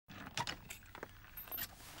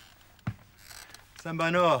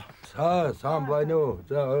Sambaino.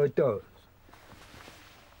 Sambaino.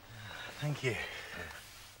 Thank you.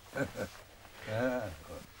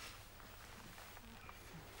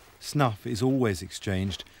 Snuff is always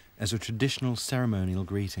exchanged as a traditional ceremonial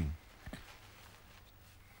greeting.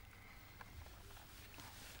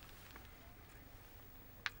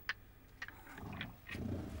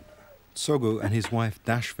 Tsogu and his wife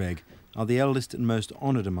Dashveg are the eldest and most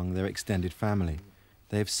honoured among their extended family.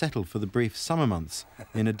 They have settled for the brief summer months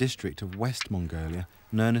in a district of West Mongolia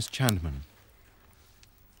known as Chandman.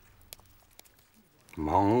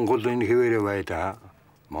 Mongolian here waita.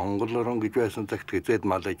 Mongolian gitwasan taktitet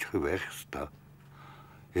malach khwexta.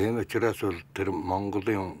 Chirasul ter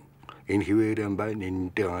Mongolian in here and by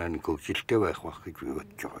in and cookilke wach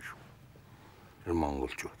George. The Mongol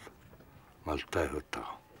chot. Malta hota.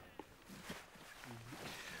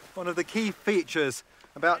 One of the key features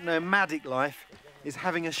about nomadic life is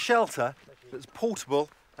having a shelter that's portable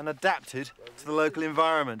and adapted to the local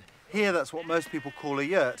environment. Here, that's what most people call a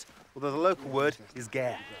yurt, although the local word is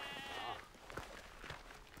ger.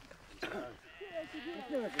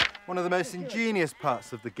 One of the most ingenious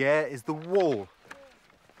parts of the ger is the wall,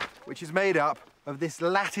 which is made up of this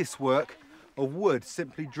lattice work of wood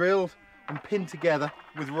simply drilled and pinned together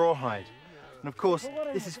with rawhide. And of course,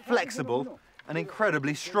 this is flexible and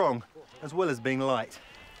incredibly strong, as well as being light.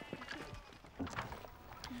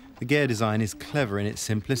 The ger design is clever in its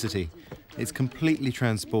simplicity. It's completely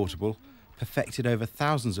transportable, perfected over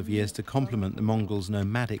thousands of years to complement the Mongols'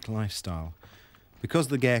 nomadic lifestyle. Because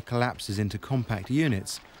the ger collapses into compact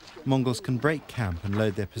units, Mongols can break camp and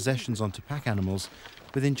load their possessions onto pack animals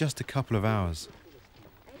within just a couple of hours.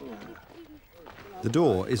 The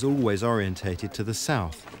door is always orientated to the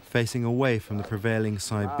south, facing away from the prevailing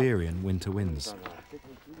Siberian winter winds.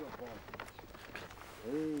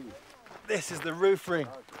 This is the roof ring.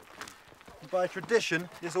 By tradition,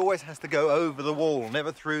 this always has to go over the wall,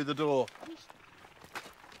 never through the door.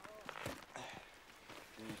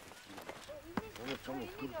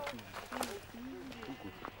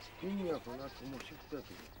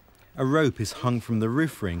 A rope is hung from the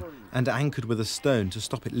roof ring and anchored with a stone to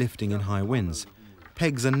stop it lifting in high winds.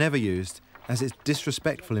 Pegs are never used, as it's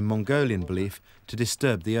disrespectful in Mongolian belief to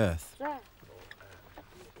disturb the earth.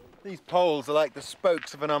 These poles are like the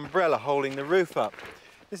spokes of an umbrella holding the roof up.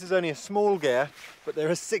 This is only a small ger, but there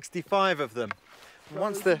are 65 of them. And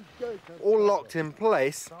once they're all locked in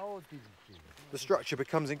place, the structure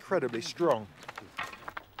becomes incredibly strong.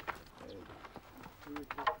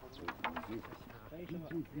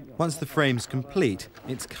 Once the frame's complete,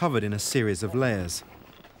 it's covered in a series of layers.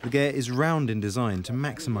 The ger is round in design to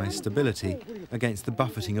maximise stability against the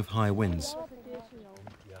buffeting of high winds.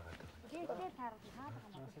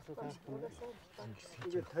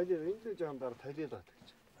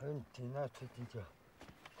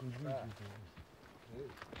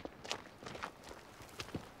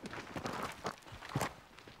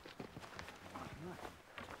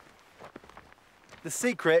 The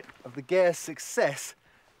secret of the ger's success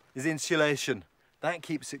is insulation. That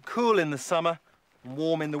keeps it cool in the summer and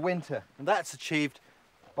warm in the winter. And that's achieved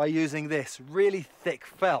by using this really thick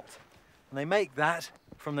felt. And they make that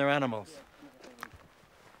from their animals.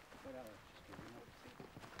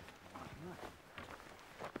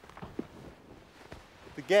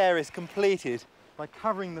 The ger is completed by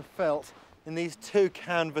covering the felt in these two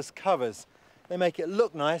canvas covers. They make it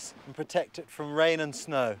look nice and protect it from rain and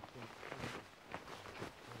snow.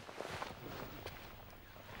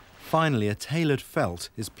 Finally, a tailored felt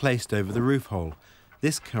is placed over the roof hole.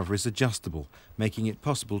 This cover is adjustable, making it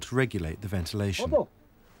possible to regulate the ventilation.